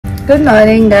Good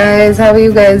morning guys, how are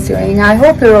you guys doing? I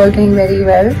hope you're all doing very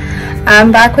well.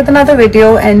 I'm back with another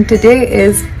video and today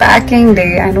is packing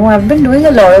day. I know I've been doing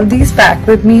a lot of these pack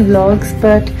with me vlogs,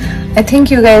 but I think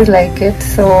you guys like it,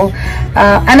 so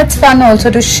and it's fun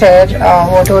also to share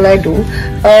what all I do.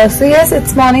 So yes,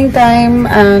 it's morning time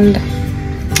and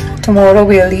tomorrow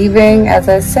we are leaving. As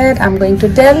I said, I'm going to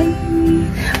Delhi.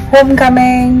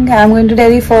 Homecoming. I'm going to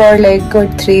Delhi for like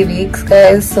good 3 weeks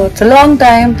guys, so it's a long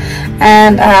time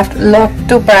and I have a lot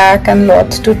to pack and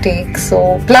lots to take.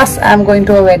 So plus I'm going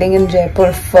to a wedding in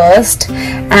Jaipur first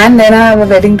and then I have a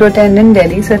wedding to attend in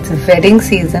Delhi, so it's wedding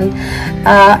season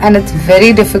and it's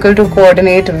very difficult to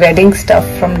coordinate wedding stuff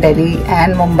from Delhi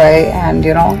and Mumbai and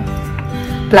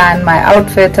plan my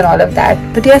outfits and all of that.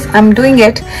 But yes, I'm doing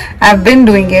it. I've been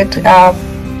doing it.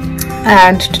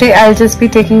 And today I'll just be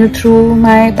taking you through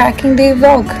my packing day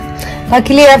vlog.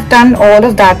 Luckily I've done all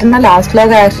of that in my last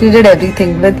vlog. I actually did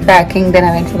everything with packing, then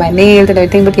I went for my nails and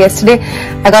everything, but yesterday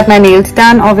I got my nails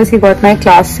done. Obviously got my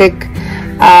classic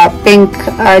pink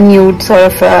nude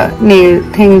sort of nail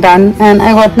thing done, and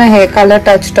I got my hair color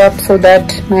touched up so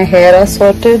that my hair are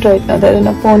sorted. Right now they're in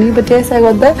a pony, but yes, I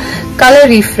got the color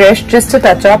refreshed just to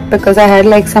touch up because I had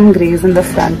like some grays in the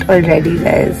front already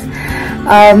guys.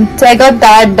 So I got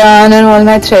that done and all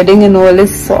my threading and all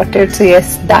is sorted. So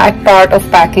yes, that part of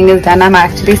packing is done. I'm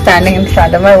actually standing in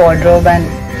front of my wardrobe and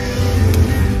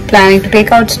planning to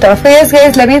take out stuff. But yes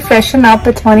guys, let me freshen up.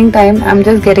 It's morning time. I'm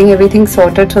just getting everything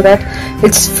sorted so that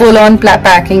it's full on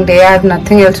packing day. I have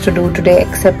nothing else to do today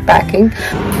except packing.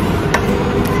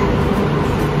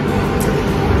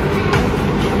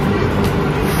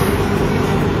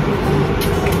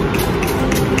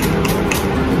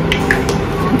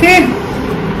 Okay,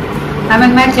 I'm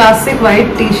in my classic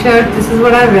white t-shirt. This is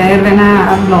what I wear when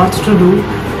I have lots to do,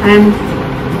 and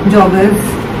joggers,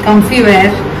 comfy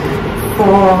wear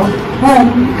for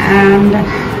home. And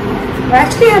I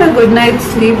actually had a good night's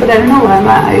sleep, but I don't know why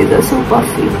my eyes are so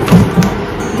puffy.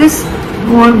 This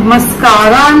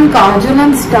mascara and kajal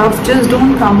and stuff just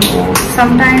don't come off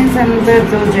sometimes, and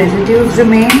those residues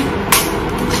remain.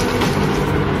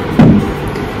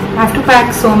 I have to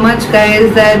pack so much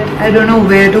guys that I don't know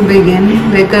where to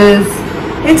begin, because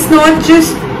it's not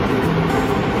just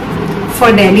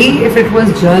for Delhi. If it was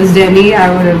just Delhi I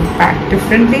would have packed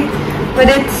differently, but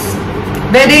it's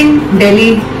wedding,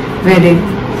 Delhi, wedding.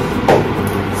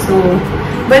 So,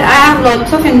 but I have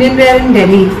lots of Indian wear in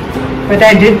Delhi, but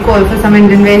I did call for some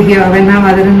Indian wear here when my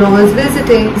mother-in-law was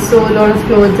visiting, so a lot of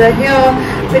clothes are here.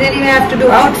 But anyway, I have to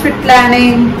do outfit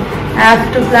planning, I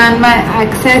have to plan my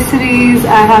accessories,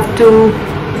 I have to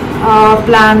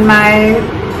plan my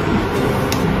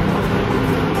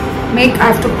I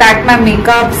have to pack my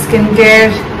makeup,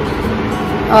 skincare,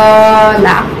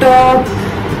 laptop,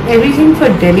 everything for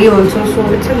Delhi also, so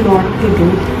it's a lot to do.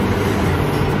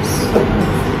 So,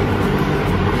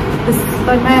 this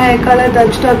got my hair color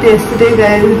touched up yesterday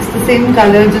guys. It's the same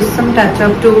color, just some touch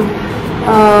up to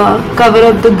cover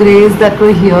up the grays that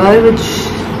were here, which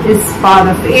is part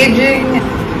of aging.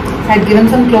 I had given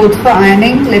some clothes for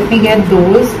ironing. Let me get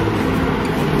those.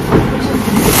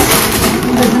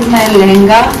 This is my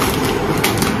lehenga.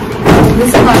 This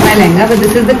is not my lehenga, but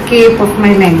this is the cape of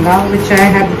my lehenga, which I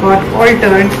had got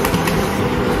altered.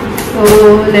 So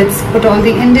let's put all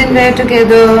the Indian wear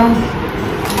together.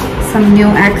 Some new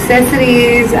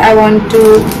accessories. I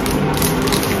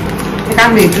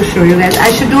can't wait to show you guys.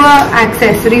 I should do an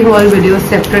accessory haul video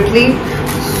separately.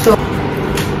 So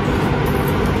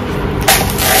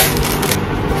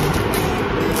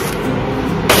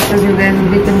because you guys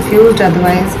will be confused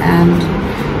otherwise, and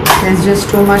there's just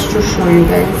too much to show you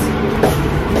guys.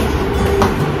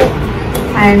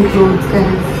 Iron clothes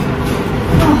guys.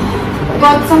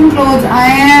 Got some clothes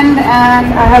ironed and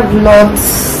I have lots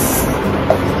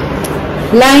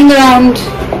lying around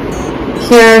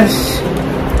here.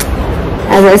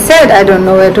 As I said, I don't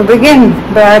know where to begin,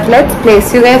 but let's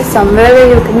place you guys somewhere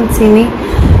where you can see me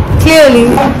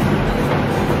clearly.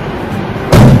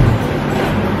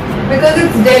 Because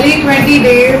it's Delhi 20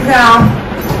 days,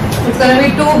 it's gonna be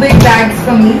 2 big bags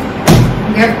for me.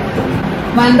 Yep.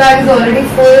 One bag is already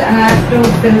full and I have to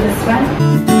fill this one.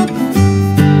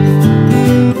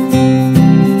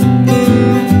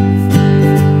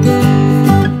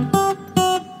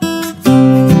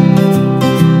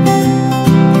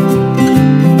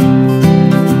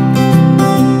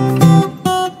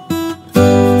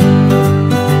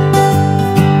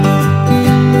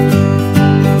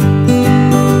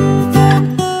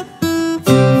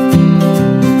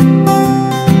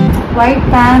 White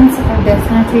pants I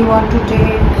definitely want to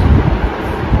take.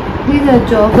 These are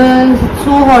joggers. It's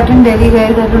so hot in Delhi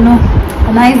guys, I don't know.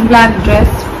 A nice black dress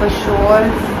for sure.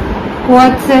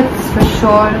 Quad sets for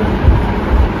sure.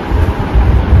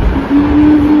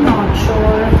 Not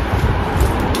sure.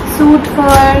 Suit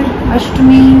for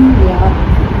Ashtami, yeah.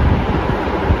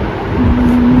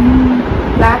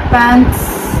 Black pants,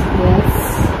 yes.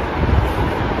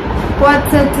 Quad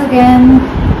sets again.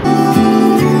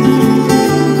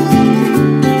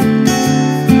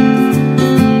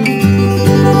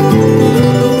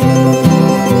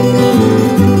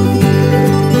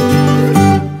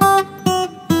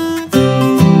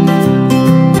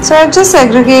 So I've just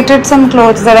segregated some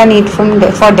clothes that I need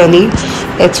for Delhi.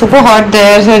 It's super hot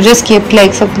there, so I just kept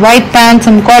like some white pants,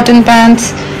 some cotton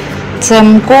pants,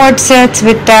 some cord sets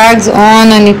with tags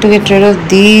on. I need to get rid of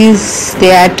these.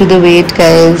 They add to the weight,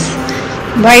 guys.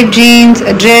 White jeans,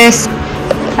 a dress,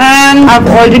 and I've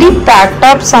already packed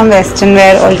up some western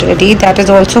wear already. That is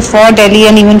also for Delhi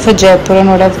and even for Jaipur and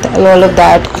all of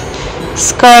that.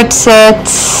 Skirt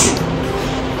sets,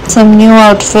 some new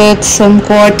outfits, some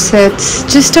quad sets,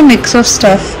 just a mix of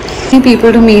stuff. Many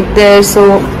people to meet there,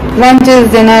 so lunches,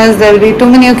 dinners, there will be too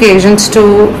many occasions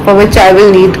for which I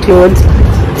will need clothes.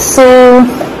 So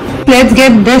let's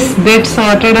get this bit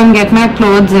sorted and get my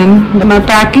clothes in. My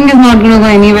packing is not going to go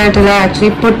anywhere till I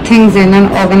actually put things in and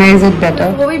organize it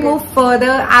better. Before we move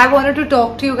further, I wanted to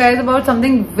talk to you guys about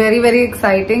something very, very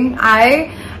exciting.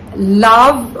 I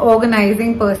love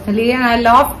organizing personally, and I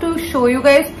love to show you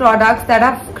guys products that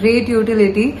have great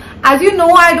utility. As you know,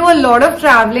 I do a lot of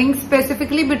traveling,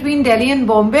 specifically between Delhi and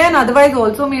Bombay, and otherwise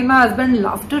also me and my husband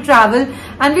love to travel,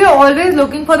 and we are always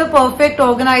looking for the perfect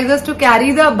organizers to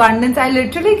carry the abundance. I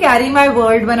literally carry my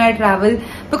world when I travel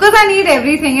because I need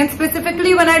everything, and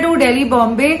specifically when I do Delhi,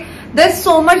 Bombay, there's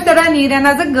so much that I need. And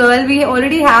as a girl, we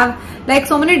already have like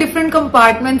so many different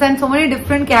compartments and so many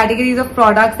different categories of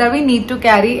products that we need to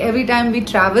carry every time we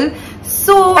travel.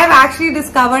 So I've actually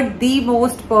discovered the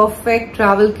most perfect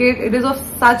travel kit. It is of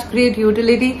such great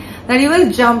utility that you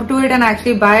will jump to it and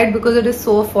actually buy it because it is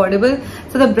so affordable.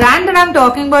 So the brand that I'm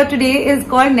talking about today is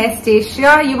called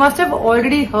Nestasia. You must have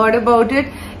already heard about it.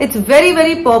 It's very,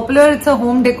 very popular. It's a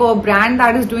home decor brand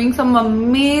that is doing some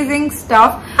amazing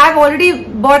stuff. I've already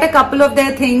bought a couple of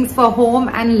their things for home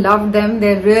and loved them.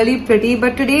 They're really pretty.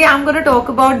 But today I'm going to talk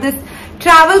about this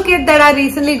travel kit that I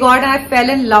recently got and I fell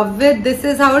in love with. This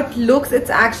is how it looks. It's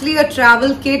actually a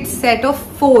travel kit set of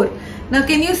 4. Now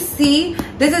can you see,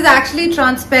 this is actually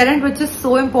transparent, which is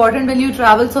so important when you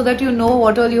travel so that you know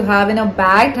what all you have in a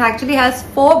bag. It actually has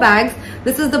 4 bags.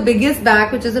 This is the biggest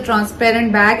bag, which is a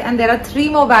transparent bag, and there are 3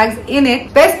 more bags in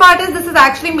it. Best part is this is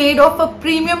actually made of a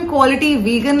premium quality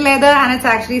vegan leather, and it's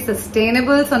actually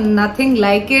sustainable, so nothing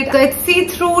like it. So it's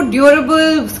see-through,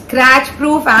 durable,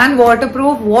 scratch-proof and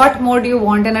waterproof. What more do you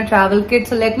want in a travel kit?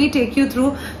 So let me take you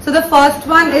through. So the first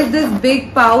one is this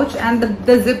big pouch, and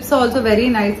the zips are also very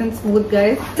nice and smooth,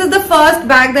 guys. This is the first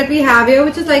bag that we have here,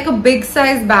 which is like a big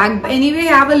size bag. Anyway,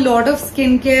 I have a lot of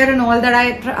skincare and all that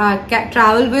I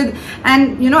travel with.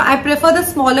 And you know, I prefer the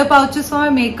smaller pouches for my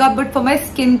makeup, but for my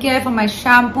skincare, for my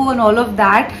shampoo and all of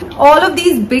that, all of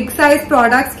these big size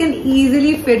products can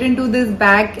easily fit into this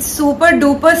bag. Super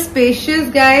duper spacious,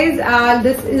 guys.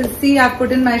 This is, see, I've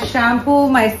put in my shampoo,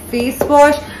 my face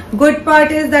wash. Good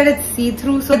part is that it's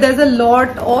see-through, so there's a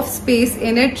lot of space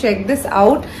in it. Check this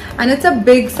out, and it's a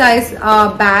big size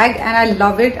bag, and I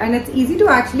love it, and it's easy to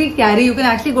actually carry. You can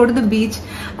actually go to the beach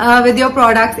with your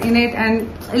products in it, and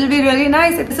it'll be really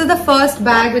nice. This is the first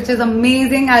bag, which is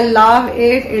amazing. I love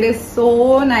it. It is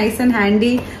so nice and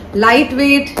handy,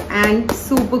 lightweight and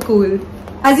super cool.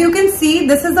 As you can see,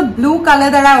 this is the blue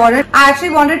color that I ordered. I actually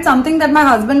wanted something that my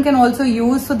husband can also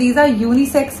use. So these are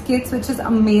unisex kits, which is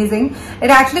amazing.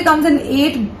 It actually comes in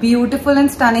 8 beautiful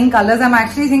and stunning colors. I'm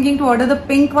actually thinking to order the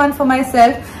pink one for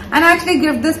myself and actually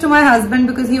give this to my husband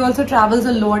because he also travels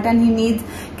a lot and he needs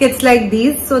kits like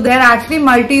these. So they're actually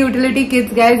multi-utility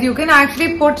kits, guys. You can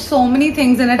actually put so many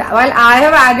things in it. While I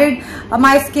have added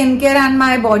my skincare and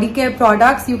my body care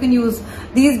products, you can use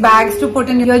these bags to put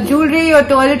in your jewelry, your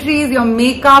toiletries, your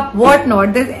makeup,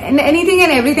 whatnot. There's anything and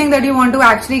everything that you want to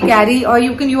actually carry, or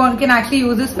you can actually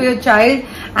use this for your child,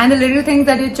 and the little things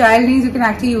that your child needs, you can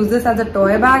actually use this as a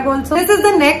toy bag also. This is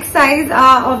the next size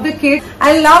of the kit.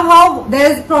 I love how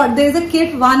there's a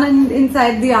kit one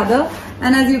inside the other,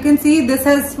 and as you can see, this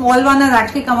small one has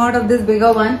actually come out of this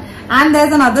bigger one, and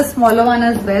there's another smaller one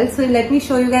as well. So let me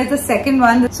show you guys the second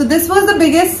one. So this was the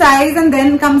biggest size, and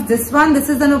then comes this one. This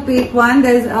is an opaque one.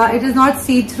 It is not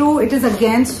see-through. It is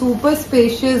again super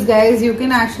spacious, guys. You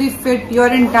can actually fit your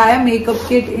entire makeup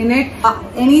kit in it.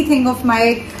 Anything of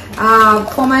my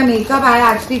for my makeup, I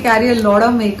actually carry a lot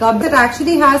of makeup. It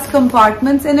actually has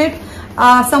compartments in it.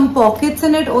 some pockets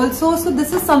in it also. So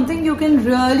this is something you can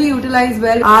really utilize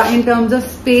well in terms of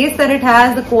space that it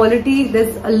has, the quality.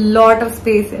 There's a lot of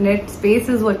space in it. Space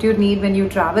is what you need when you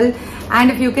travel,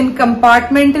 and if you can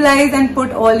compartmentalize and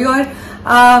put all your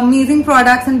amazing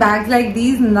products in bags like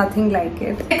these, nothing like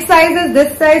it. Next size is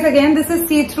this size. Again, this is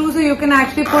see-through, so you can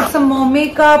actually put some more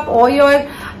makeup or your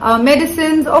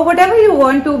medicines or whatever you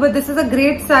want to, but this is a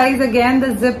great size. Again,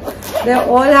 the zip, they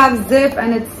all have zip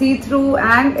and it's see-through,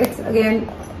 and it's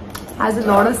again has a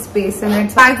lot of space in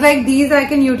it. Bags like these I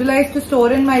can utilize to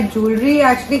store in my jewelry,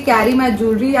 actually carry my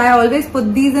jewelry. I always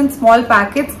put these in small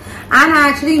packets, and I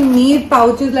actually need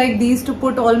pouches like these to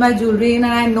put all my jewelry in,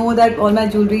 and I know that all my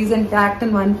jewelry is intact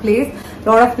in one place.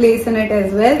 Lot of place in it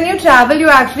as well. When you travel, you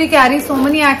actually carry so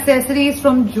many accessories,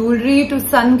 from jewelry to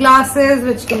sunglasses,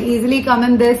 which can easily come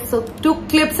in this. So to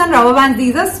clips and rubber bands,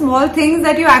 these are small things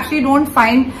that you actually don't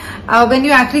find when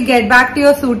you actually get back to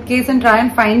your suitcase and try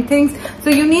and find things.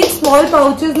 So you need small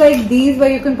pouches like these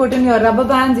where you can put in your rubber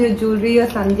bands, your jewelry, your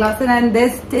sunglasses, and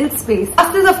there's still space.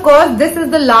 Last is, of course, this is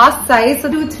the last size.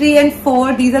 So 2, 3 and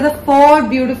 4, these are the 4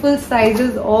 beautiful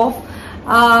sizes of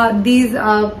these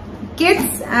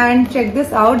kits, and check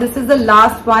this out. This is the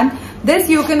last one. This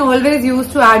you can always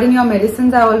use to add in your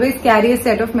medicines. I always carry a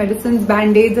set of medicines,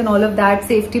 band-aids and all of that,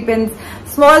 safety pins,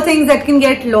 small things that can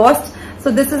get lost. So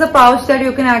this is a pouch that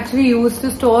you can actually use to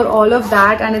store all of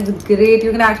that, and it's great.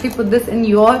 You can actually put this in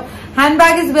your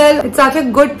handbag as well. It's such a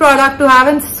good product to have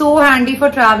and so handy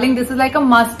for traveling. This is like a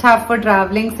must-have for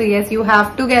traveling. So yes, you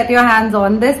have to get your hands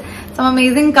on this. Some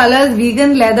amazing colors,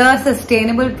 vegan leather,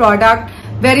 sustainable product.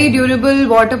 Very durable,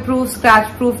 waterproof, scratch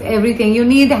proof, everything. You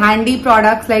need handy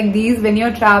products like these when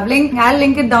you're traveling. I'll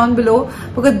link it down below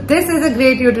because this is a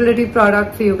great utility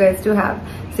product for you guys to have.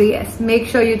 So yes, make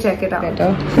sure you check it out.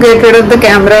 Get rid of the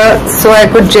camera so I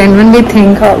could genuinely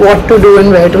think what to do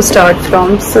and where to start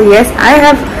from. So yes, I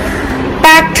have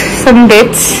packed some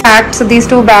bits. So these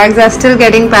 2 bags are still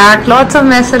getting packed. Lots of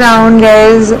mess around,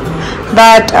 guys.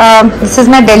 But this is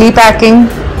my Delhi packing.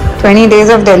 20 days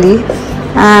of Delhi.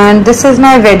 And this is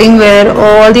my wedding wear,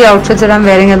 all the outfits that I'm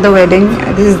wearing at the wedding.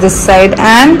 This is this side,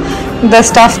 and the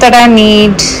stuff that I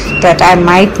need, that I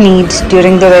might need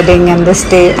during the wedding and this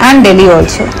day, and Delhi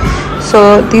also.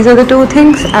 So these are the 2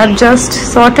 things. I've just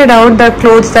sorted out the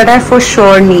clothes that I for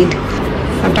sure need.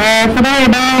 For the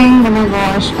wedding, oh my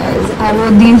gosh guys, I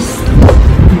wore these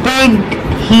big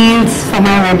heels for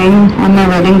my wedding, on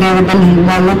my wedding day with the heels.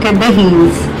 Now look at the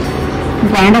heels. I'm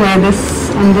trying to wear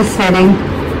this on this wedding.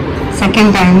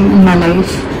 Second time in my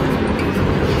life.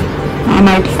 I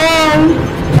might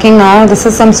fall. Okay, now this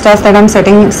is some stuff that I'm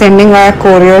sending via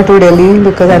courier to Delhi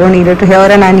because I don't need it here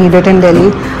and I need it in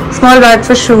Delhi. Small bag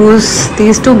for shoes.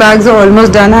 These 2 bags are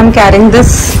almost done. I'm carrying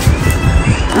this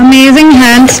amazing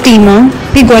hand steamer.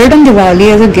 We got it on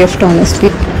Diwali as a gift, honestly.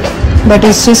 But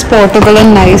it's just portable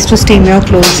and nice to steam your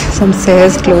clothes. Some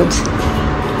Sayers clothes.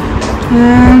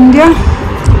 And yeah,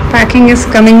 packing is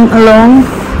coming along.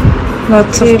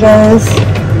 Lots of guys,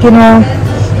 you know,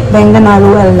 bengan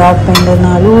aloo, I love bengan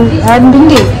aloo, and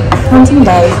bindi, and some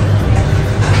dal.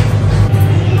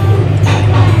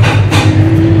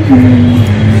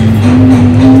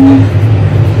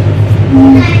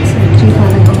 सब्जी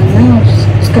खाने को मिलना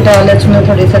है, उसके दाल में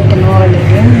थोड़ी सा quinoa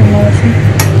लेंगे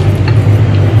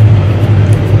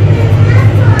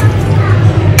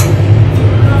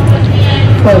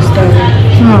फर्स्ट टाइम.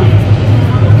 हाँ,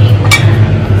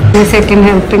 second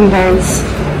helping guys.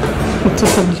 It's a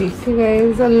sabji. Okay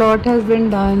guys, a lot has been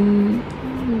done.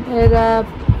 Hair wrap,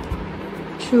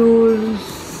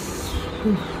 shoes.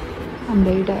 I'm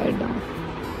very tired now.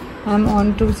 I'm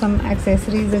on to some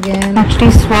accessories again. Actually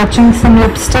swatching some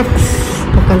lipsticks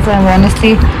because I've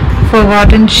honestly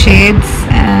forgotten shades,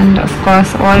 and of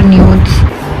course all nudes.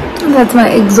 That's my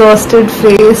exhausted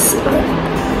face.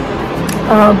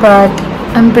 But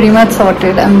I'm pretty much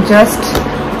sorted. I'm just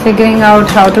figuring out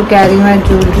how to carry my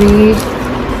jewelry.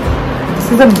 This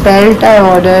is a belt I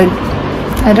ordered.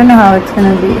 I don't know how it's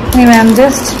gonna be. Anyway, I'm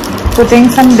just putting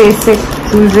some basic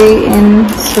jewelry in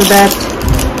so that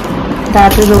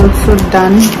that is also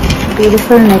done.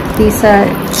 Beautiful neck piece I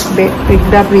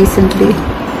picked up recently.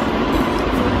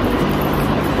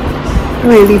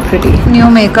 Really pretty. New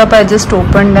makeup I just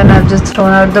opened and I've just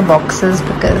thrown out the boxes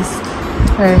because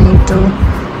I need to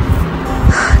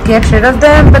get rid of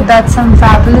them, but that's some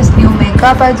fabulous new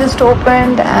makeup I just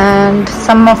opened, and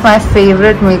some of my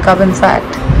favorite makeup in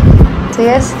fact. So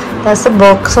yes, that's the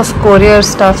box of courier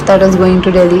stuff that is going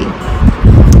to Delhi.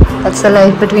 That's the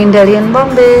life between Delhi and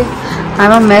Bombay.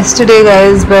 I'm a mess today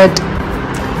guys, but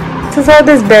this is how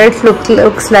this belt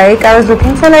looks like. I was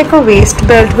looking for like a waist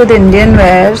belt with Indian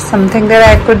wear, something that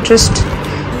I could just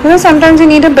You know, sometimes you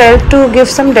need a belt to give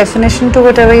some definition to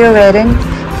whatever you're wearing.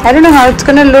 I don't know how it's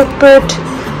gonna look, but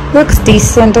looks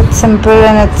decent. It's simple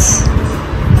and it's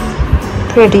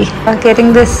pretty.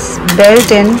 Getting this belt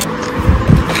in.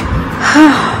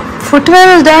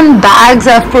 Footwear is done. Bags,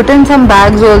 I've put in some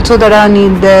bags also that are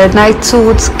needed. Night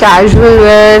suits, casual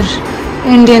wear,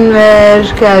 Indian wear,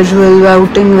 casual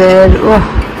outing wear,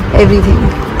 everything.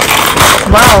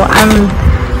 Wow, I'm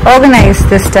organized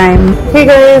this time. Hey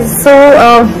guys, so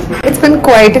it's been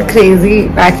quite a crazy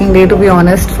packing day, to be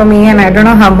honest, for me, and I don't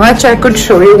know how much I could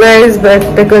show you guys,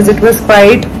 but because it was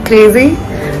quite crazy.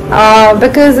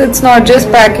 Because it's not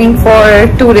just packing for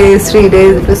 2 days, 3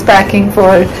 days, it was packing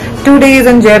for 2 days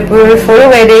in Jaipur for a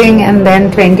wedding and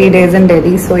then 20 days in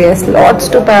Delhi. So yes, lots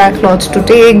to pack, lots to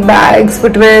take, bags,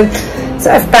 footwear. So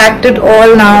I've packed it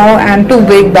all now, and 2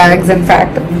 big bags in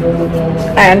fact,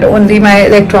 and only my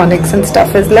electronics and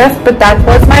stuff is left. But that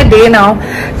was my day now,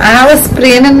 and I was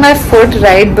spraining my foot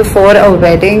right before a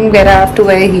wedding where I have to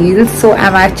wear heels, so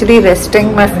I'm actually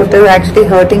resting. My foot is actually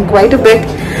hurting quite a bit,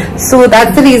 so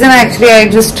that's the reason actually I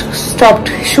just stopped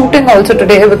shooting also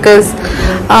today, because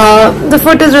the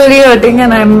foot is really hurting,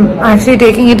 and I'm actually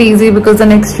taking it easy because the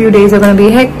next few days are going to be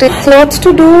hectic. Lots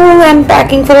to do, and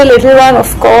packing for a little one,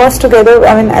 of course, together.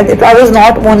 I mean, I was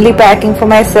not only packing for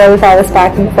myself, I was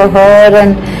packing for her,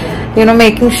 and you know,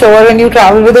 making sure when you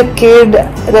travel with a kid,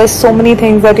 there's so many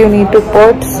things that you need to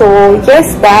put. So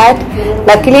yes, that,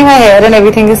 luckily my hair and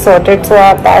everything is sorted, so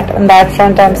that on that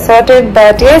front I'm sorted.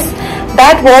 But yes,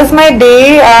 that was my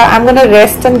day. I'm gonna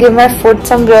rest and give my foot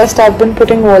some rest. I've been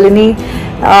putting Volini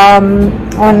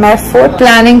on my foot,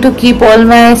 planning to keep all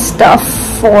my stuff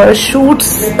for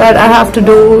shoots that I have to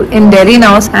do in Delhi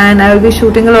now, and I will be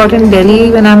shooting a lot in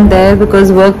Delhi when I'm there,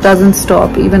 because work doesn't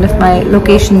stop even if my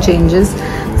location changes.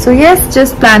 So yes,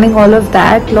 just planning all of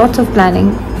that, lots of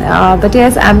planning. But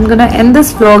yes, I'm gonna end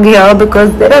this vlog here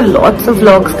because there are lots of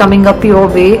vlogs coming up your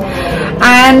way,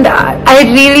 and I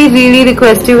really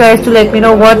request you guys to let me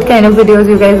know what kind of videos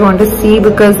you guys want to see,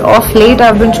 because of late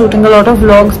I've been shooting a lot of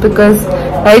vlogs because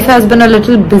life has been a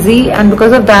little busy, and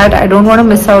because of that I don't want to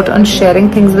miss out on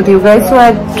sharing things with you guys, so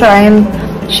I try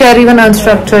and share even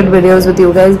unstructured videos with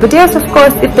you guys. But yes, of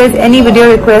course, if there's any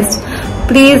video requests,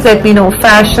 please let me know.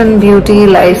 Fashion, beauty,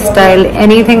 lifestyle,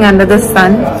 anything under the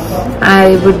sun,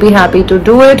 I would be happy to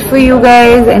do it for you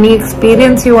guys. Any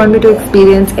experience you want me to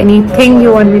experience, anything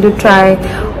you want me to try,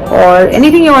 or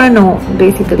anything you want to know,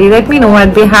 basically let me know.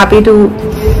 I'd be happy to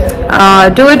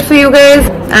do it for you guys.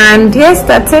 And yes,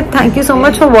 that's it. Thank you so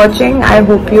much for watching. I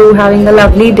hope you're having a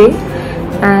lovely day,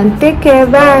 and take care.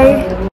 Bye.